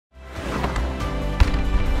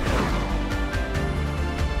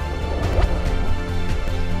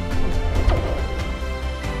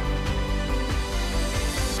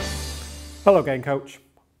Hello again, coach.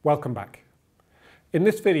 Welcome back. In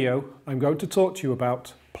this video, I'm going to talk to you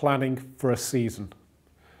about planning for a season.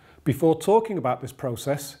 Before talking about this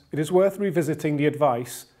process, it is worth revisiting the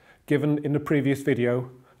advice given in the previous video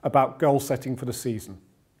about goal setting for the season.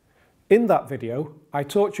 In that video, I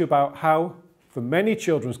talked to you about how, for many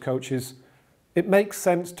children's coaches, it makes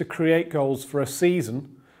sense to create goals for a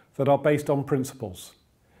season that are based on principles.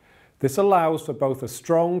 This allows for both a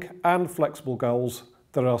strong and flexible goals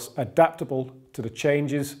that are adaptable to the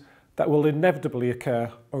changes that will inevitably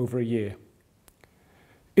occur over a year.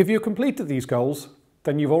 If you completed these goals,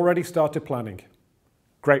 then you've already started planning.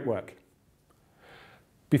 Great work.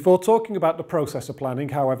 Before talking about the process of planning,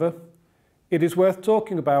 however, it is worth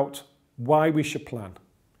talking about why we should plan.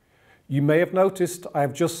 You may have noticed I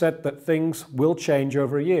have just said that things will change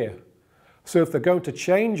over a year. So if they're going to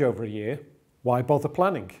change over a year, why bother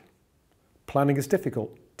planning? Planning is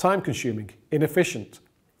difficult, time-consuming, inefficient.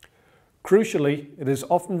 Crucially, it is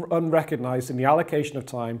often unrecognised in the allocation of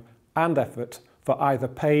time and effort for either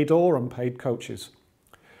paid or unpaid coaches.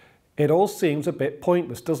 It all seems a bit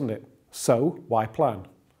pointless, doesn't it? So, why plan?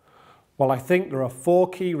 Well, I think there are 4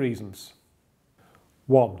 key reasons.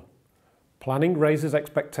 1. Planning raises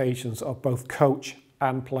expectations of both coach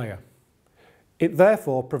and player. It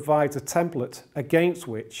therefore provides a template against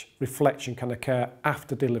which reflection can occur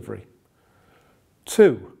after delivery.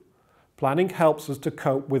 2. Planning helps us to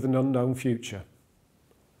cope with an unknown future.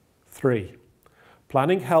 3.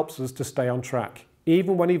 Planning helps us to stay on track,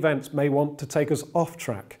 even when events may want to take us off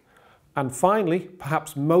track. And finally,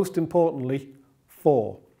 perhaps most importantly,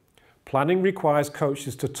 4. Planning requires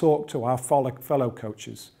coaches to talk to our fellow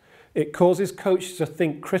coaches. It causes coaches to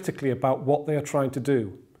think critically about what they are trying to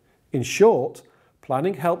do. In short,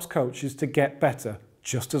 planning helps coaches to get better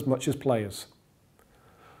just as much as players.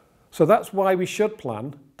 So that's why we should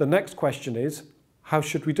plan. The next question is, how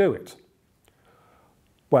should we do it?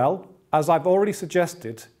 Well, as I've already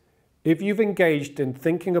suggested, if you've engaged in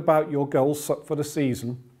thinking about your goals for the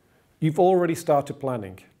season, you've already started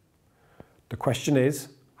planning. The question is,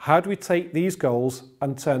 how do we take these goals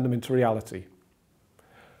and turn them into reality?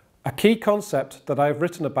 A key concept that I've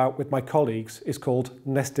written about with my colleagues is called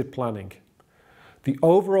nested planning. The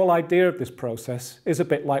overall idea of this process is a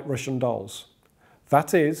bit like Russian dolls.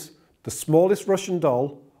 That is, the smallest Russian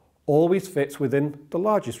doll always fits within the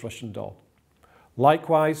largest Russian doll.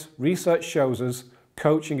 Likewise, research shows us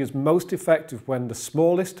coaching is most effective when the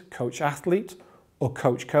smallest coach-athlete or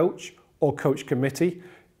coach-coach or coach-committee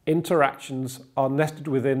interactions are nested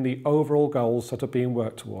within the overall goals that are being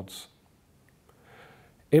worked towards.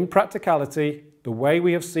 In practicality, the way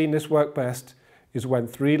we have seen this work best is when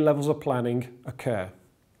 3 levels of planning occur: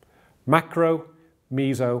 macro,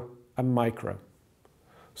 meso, and micro.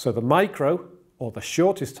 So the micro, or the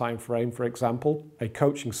shortest time frame, for example, a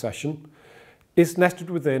coaching session, is nested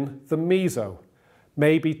within the meso,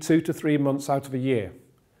 maybe 2 to 3 months out of a year,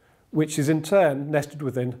 which is in turn nested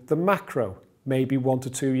within the macro, maybe 1 to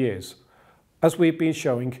 2 years, as we've been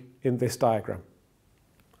showing in this diagram.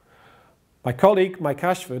 My colleague, Mike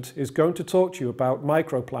Ashford, is going to talk to you about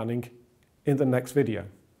micro planning in the next video.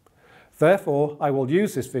 Therefore, I will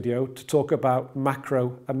use this video to talk about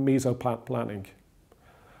macro and meso planning.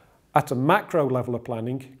 At a macro level of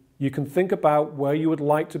planning, you can think about where you would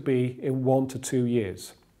like to be in 1 to 2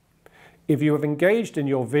 years. If you have engaged in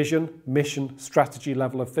your vision, mission, strategy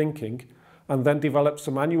level of thinking, and then developed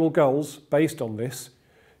some annual goals based on this,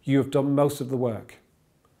 you have done most of the work.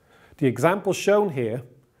 The example shown here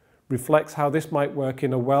reflects how this might work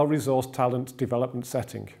in a well-resourced talent development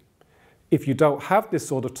setting. If you don't have this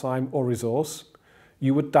sort of time or resource,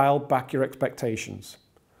 you would dial back your expectations.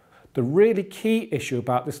 The really key issue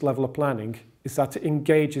about this level of planning is that it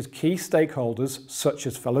engages key stakeholders such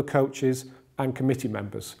as fellow coaches and committee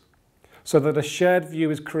members, so that a shared view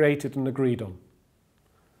is created and agreed on.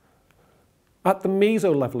 At the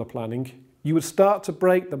meso level of planning, you would start to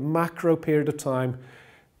break the macro period of time,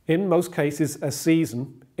 in most cases a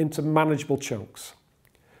season, into manageable chunks.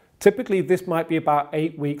 Typically, this might be about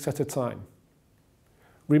 8 weeks at a time.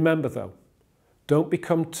 Remember though, don't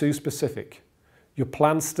become too specific. Your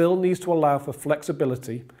plan still needs to allow for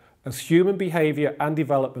flexibility, as human behaviour and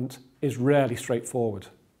development is rarely straightforward.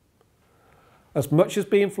 As much as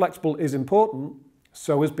being flexible is important,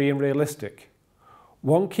 so is being realistic.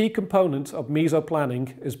 One key component of meso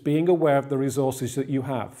planning is being aware of the resources that you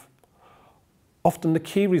have. Often the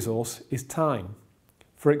key resource is time.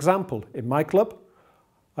 For example, in my club,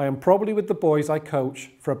 I am probably with the boys I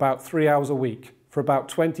coach for about 3 hours a week, for about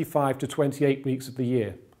 25 to 28 weeks of the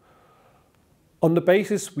year. On the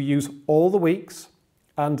basis we use all the weeks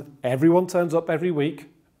and everyone turns up every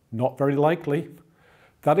week, not very likely,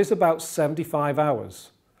 That is about 75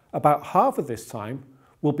 hours. About half of this time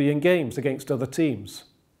will be in games against other teams.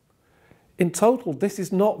 In total, this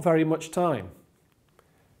is not very much time.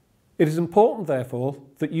 It is important, therefore,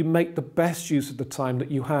 that you make the best use of the time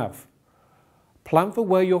that you have. Plan for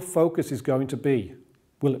where your focus is going to be.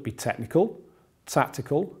 Will it be technical,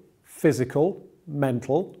 tactical, physical,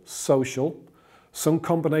 mental, social, some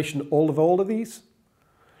combination of all of these?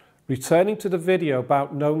 Returning to the video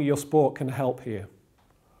about knowing your sport can help here.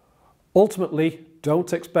 Ultimately,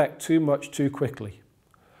 don't expect too much too quickly.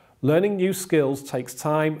 Learning new skills takes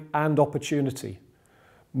time and opportunity.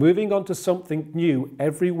 Moving on to something new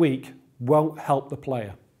every week won't help the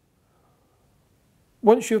player.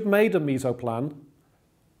 Once you've made a meso plan,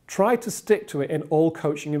 try to stick to it in all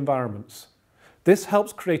coaching environments. This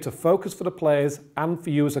helps create a focus for the players and for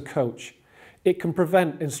you as a coach. It can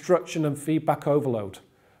prevent instruction and feedback overload,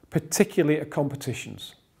 particularly at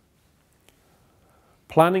competitions.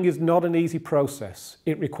 Planning is not an easy process.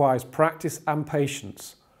 It requires practice and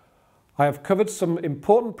patience. I have covered some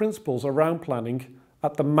important principles around planning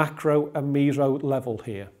at the macro and meso level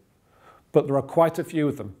here, but there are quite a few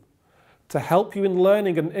of them. To help you in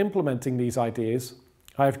learning and implementing these ideas,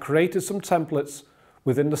 I have created some templates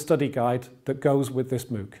within the study guide that goes with this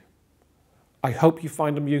MOOC. I hope you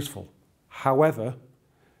find them useful. However,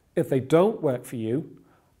 if they don't work for you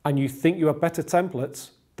and you think you have better templates,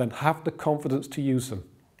 then have the confidence to use them.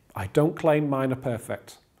 I don't claim mine are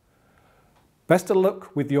perfect. Best of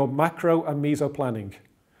luck with your macro and meso planning.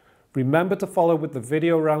 Remember to follow with the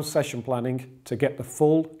video around session planning to get the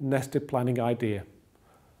full nested planning idea.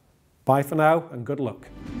 Bye for now and good luck.